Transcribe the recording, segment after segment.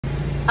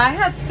I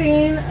have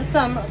seen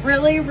some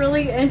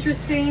really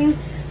interesting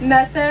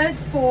methods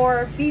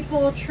for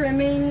people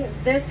trimming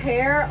this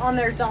hair on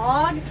their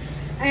dog.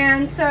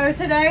 And so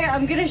today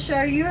I'm going to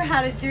show you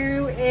how to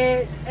do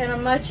it in a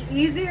much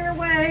easier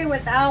way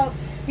without,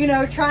 you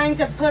know, trying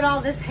to put all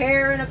this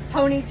hair in a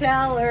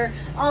ponytail or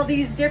all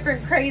these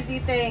different crazy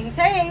things.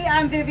 Hey,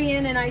 I'm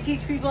Vivian and I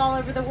teach people all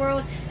over the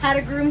world how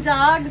to groom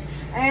dogs.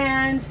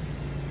 And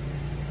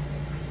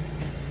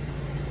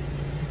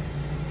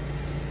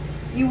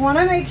you want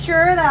to make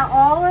sure that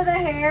all of the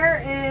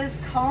hair is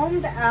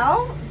combed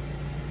out.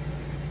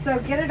 So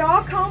get it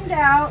all combed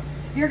out.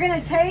 You're going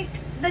to take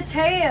the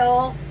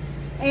tail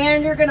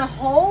and you're going to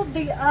hold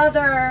the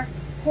other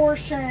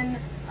portion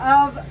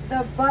of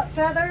the butt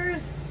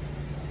feathers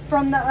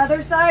from the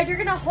other side. You're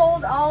going to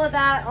hold all of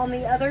that on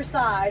the other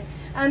side.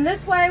 And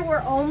this way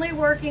we're only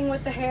working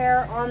with the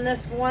hair on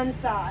this one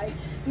side.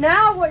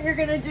 Now what you're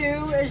going to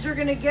do is you're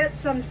going to get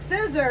some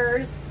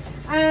scissors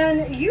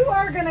and you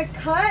are going to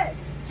cut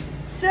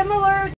similar